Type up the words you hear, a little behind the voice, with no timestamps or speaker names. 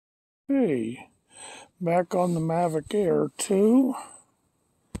Hey, back on the Mavic Air 2.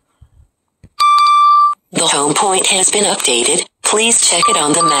 The home point has been updated. Please check it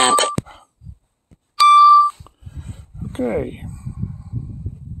on the map. Okay.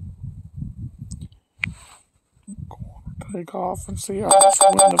 Take off and see how this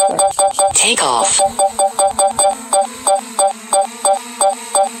wind affects us. Take off.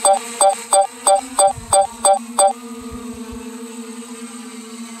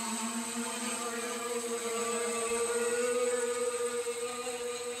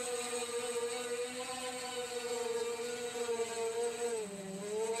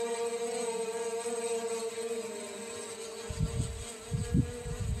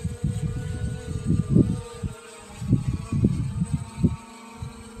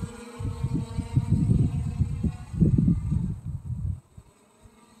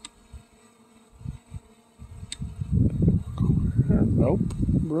 Nope.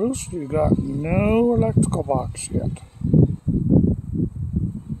 Bruce, you got no electrical box yet.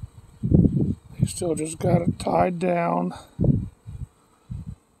 You still just got it tied down.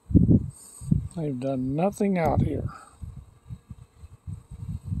 They've done nothing out here.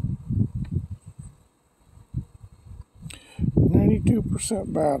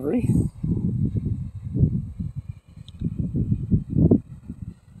 %battery.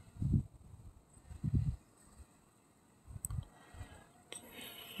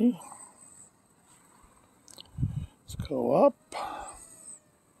 Okay. Let's go up.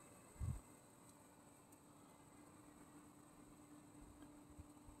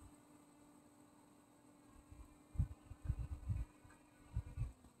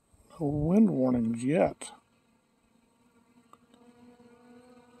 No wind warnings yet.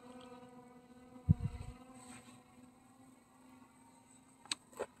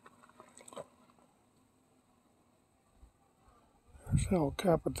 There's El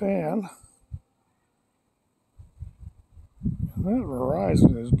Capitan. And that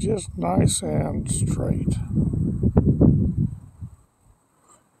horizon is just nice and straight.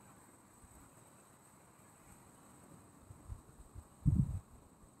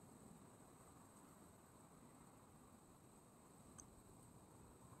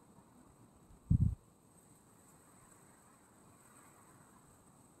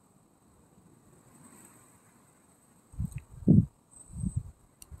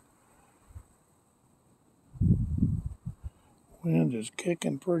 Wind is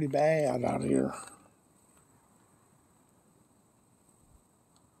kicking pretty bad out here.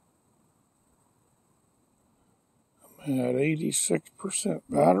 I'm at 86%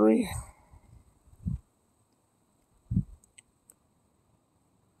 battery.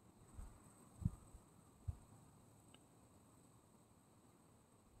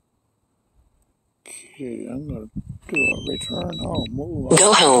 Okay, I'm going to do a return home. Ooh,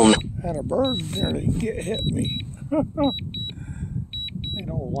 Go home. Had a bird nearly hit me. They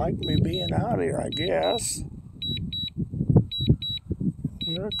don't like me being out here, I guess.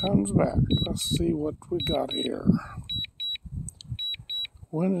 Here it comes back. Let's see what we got here.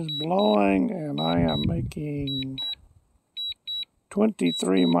 Wind is blowing and I am making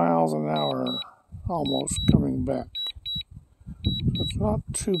 23 miles an hour, almost coming back. So it's not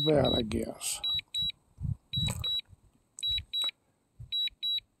too bad, I guess.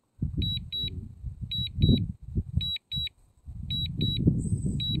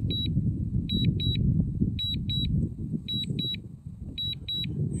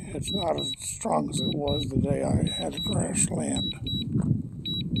 It's not as strong as it was the day I had to crash land,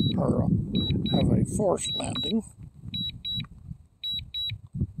 or have a forced landing.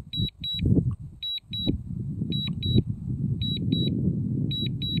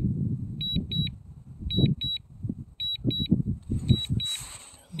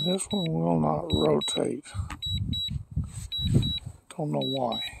 This one will not rotate. Don't know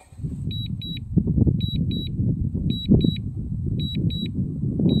why.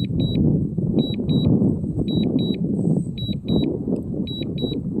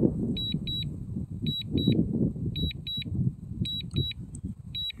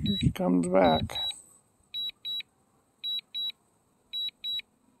 Here she comes back.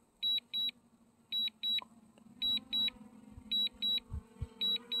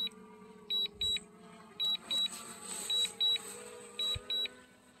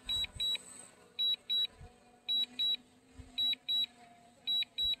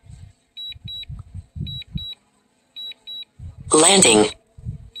 Landing.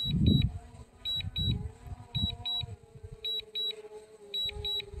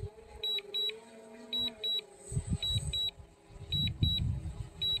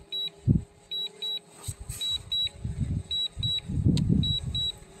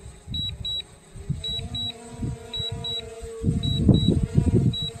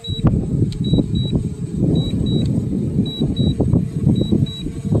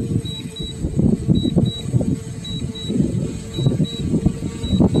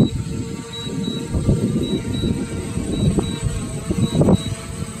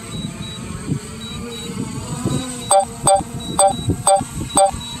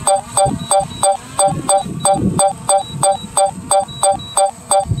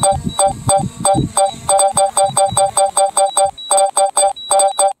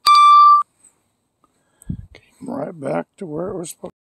 where it was supposed